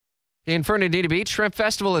In Fernandina Beach, Shrimp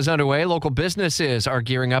Festival is underway. Local businesses are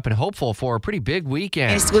gearing up and hopeful for a pretty big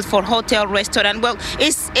weekend. It's good for hotel, restaurant. Well,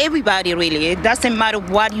 it's everybody, really. It doesn't matter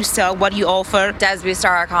what you sell, what you offer. It does boost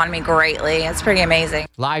our economy greatly. It's pretty amazing.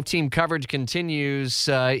 Live team coverage continues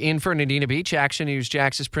in Fernandina Beach. Action News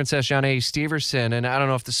Jax's Princess Jhane Stepherson. And I don't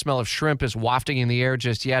know if the smell of shrimp is wafting in the air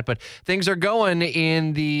just yet, but things are going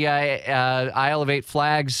in the Isle of Eight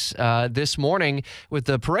Flags this morning with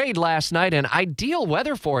the parade last night, and ideal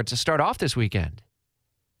weather for it to start off this weekend.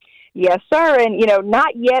 Yes, sir. And,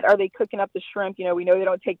 not yet are they cooking up the shrimp. We know they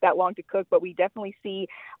don't take that long to cook, but we definitely see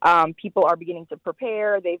people are beginning to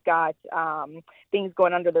prepare. They've got things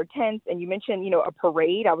going under their tents. And you mentioned, a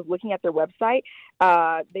parade. I was looking at their website.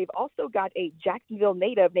 They've also got a Jacksonville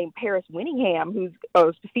native named Paris Winningham, who's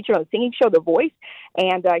featured on the singing show The Voice.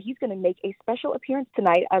 And he's going to make a special appearance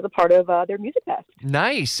tonight as a part of their music fest.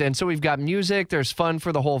 Nice. And so we've got music. There's fun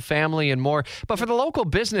for the whole family and more. But for the local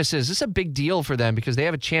businesses, this is a big deal for them because they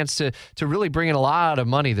have a chance to really bring in a lot of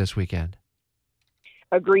money this weekend.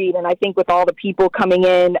 Agreed. And I think with all the people coming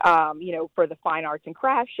in, for the fine arts and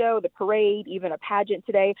crafts show, the parade, even a pageant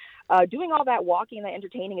today, doing all that walking and that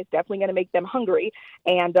entertaining is definitely going to make them hungry.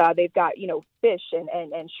 And they've got, fish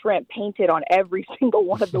and shrimp painted on every single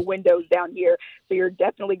one of the windows down here. So you're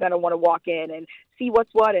definitely going to want to walk in and see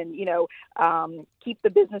what's what and, keep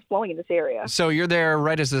the business flowing in this area. So you're there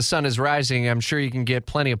right as the sun is rising. I'm sure you can get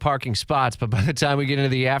plenty of parking spots, but by the time we get into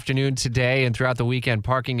the afternoon today and throughout the weekend,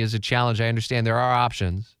 parking is a challenge. I understand there are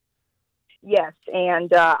options. Yes,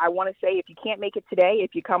 and I want to say if you can't make it today,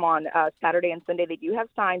 if you come on Saturday and Sunday, they do have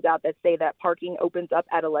signs out that say that parking opens up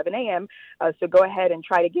at 11 a.m., so go ahead and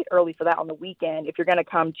try to get early for that on the weekend. If you're going to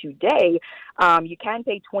come today, you can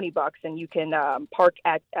pay $20, and you can park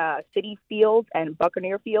at City Fields and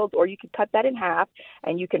Buccaneer Fields, or you can cut that in half,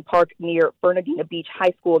 and you can park near Fernandina Beach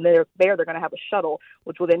High School, and they're going to have a shuttle,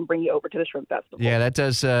 which will then bring you over to the Shrimp Festival. Yeah, that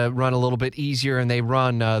does run a little bit easier, and they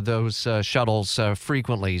run those shuttles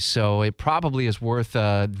frequently, so it probably is worth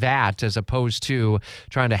that as opposed to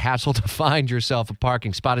trying to hassle to find yourself a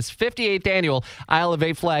parking spot. It's 58th annual Isle of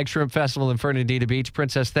Eight Flags Shrimp Festival in Fernandina Beach.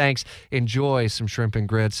 Princess, thanks. Enjoy some shrimp and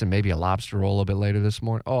grits and maybe a lobster roll a bit later this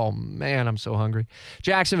morning. Oh, man, I'm so hungry.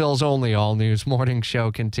 Jacksonville's only all-news morning show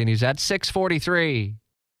continues at 6:43.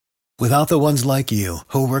 Without the ones like you,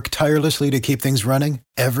 who work tirelessly to keep things running,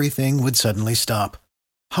 everything would suddenly stop.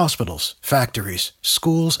 Hospitals, factories,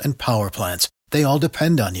 schools, and power plants, they all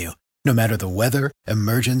depend on you. No matter the weather,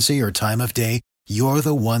 emergency, or time of day, you're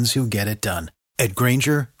the ones who get it done. At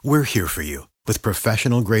Grainger, we're here for you with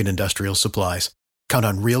professional-grade industrial supplies. Count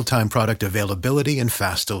on real-time product availability and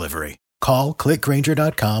fast delivery. Call, click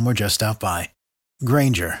Grainger.com, or just stop by.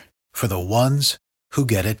 Grainger, for the ones who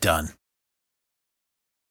get it done.